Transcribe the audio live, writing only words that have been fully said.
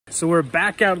So we're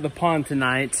back out of the pond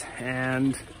tonight,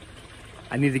 and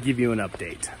I need to give you an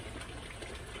update.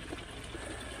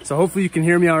 So hopefully you can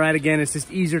hear me all right again. It's just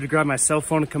easier to grab my cell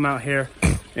phone and come out here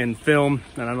and film.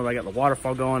 And I know I got the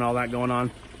waterfall going, all that going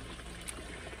on.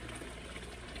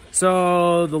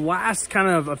 So the last kind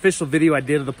of official video I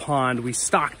did of the pond, we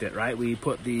stocked it, right? We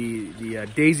put the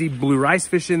daisy blue rice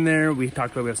fish in there. We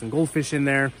talked about we have some goldfish in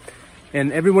there.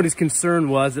 And everybody's concern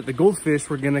was that the goldfish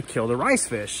were gonna kill the rice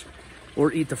fish or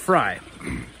eat the fry.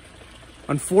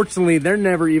 Unfortunately, they're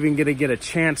never even gonna get a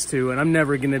chance to, and I'm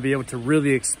never gonna be able to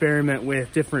really experiment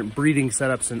with different breeding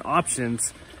setups and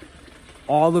options.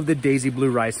 All of the daisy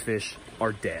blue rice fish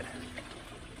are dead.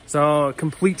 So a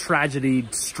complete tragedy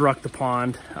struck the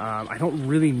pond. I don't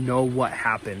really know what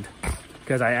happened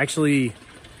because I actually,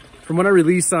 from what I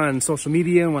release on social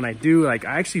media and when I do, I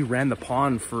actually ran the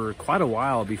pond for quite a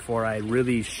while before I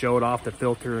really showed off the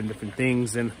filter and different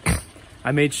things. And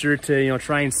I made sure to,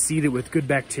 try and seed it with good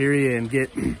bacteria and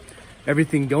get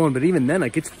everything going. But even then,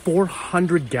 it's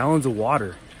 400 gallons of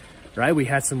water, right? We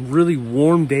had some really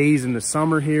warm days in the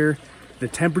summer here. The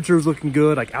temperature was looking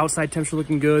good, outside temperature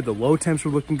looking good, the low temperature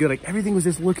looking good, everything was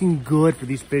just looking good for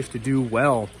these fish to do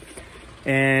well.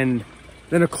 And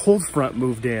then a cold front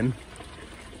moved in,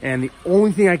 and the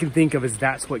only thing I can think of is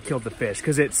that's what killed the fish.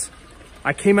 Because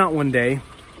I came out one day,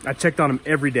 I checked on them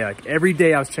every day. Every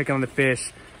day I was checking on the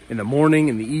fish in the morning,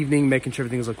 in the evening, making sure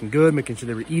everything was looking good, making sure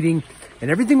they were eating, and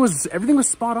everything was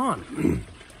spot on.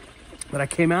 But I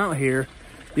came out here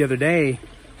the other day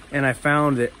and I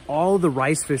found that all the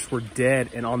rice fish were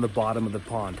dead and on the bottom of the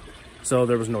pond. So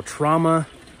there was no trauma.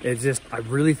 It's just, I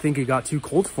really think it got too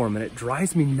cold for them, and it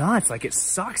drives me nuts. It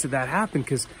sucks that happened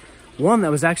because, one,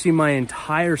 that was actually my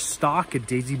entire stock of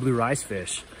daisy blue rice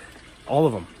fish. All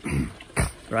of them,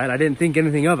 right? I didn't think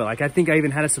anything of it. I think I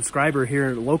even had a subscriber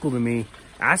here local to me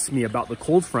ask me about the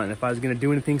cold front, if I was gonna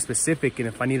do anything specific and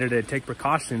if I needed to take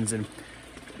precautions. And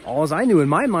all as I knew in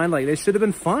my mind, they should have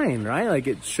been fine, right?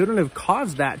 It shouldn't have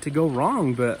caused that to go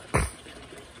wrong, but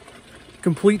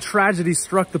complete tragedy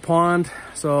struck the pond.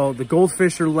 So the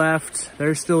goldfish are left,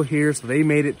 they're still here, so they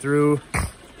made it through.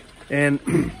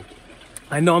 And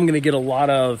I know I'm gonna get a lot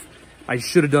of, I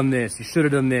should have done this, you should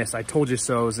have done this, I told you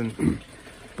so's.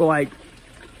 But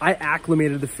I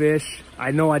acclimated the fish. I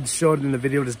know I'd showed it in the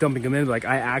video just dumping them in, but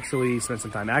I actually spent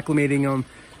some time acclimating them.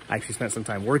 I actually spent some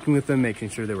time working with them, making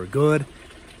sure they were good.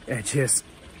 It just,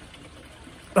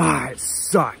 it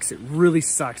sucks. It really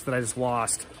sucks that I just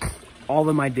lost all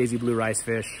of my daisy blue rice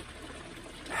fish.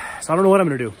 So I don't know what I'm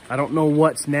gonna do. I don't know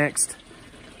what's next.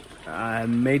 I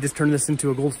may just turn this into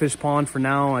a goldfish pond for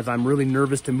now, as I'm really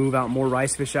nervous to move out more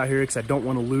rice fish out here because I don't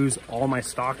want to lose all my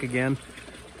stock again.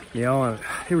 They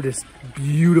were just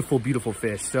beautiful, beautiful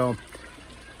fish. So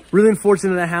really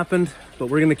unfortunate that happened, but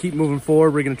we're gonna keep moving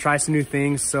forward. We're gonna try some new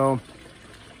things. So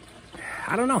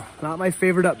I don't know, not my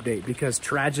favorite update because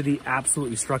tragedy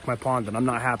absolutely struck my pond and I'm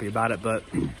not happy about it, but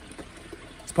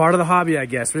it's part of the hobby, I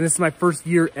guess. And this is my first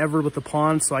year ever with the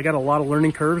pond, so I got a lot of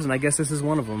learning curves, and I guess this is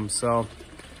one of them. So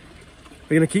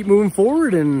we're gonna keep moving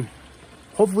forward, and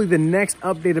hopefully the next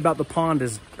update about the pond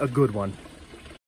is a good one.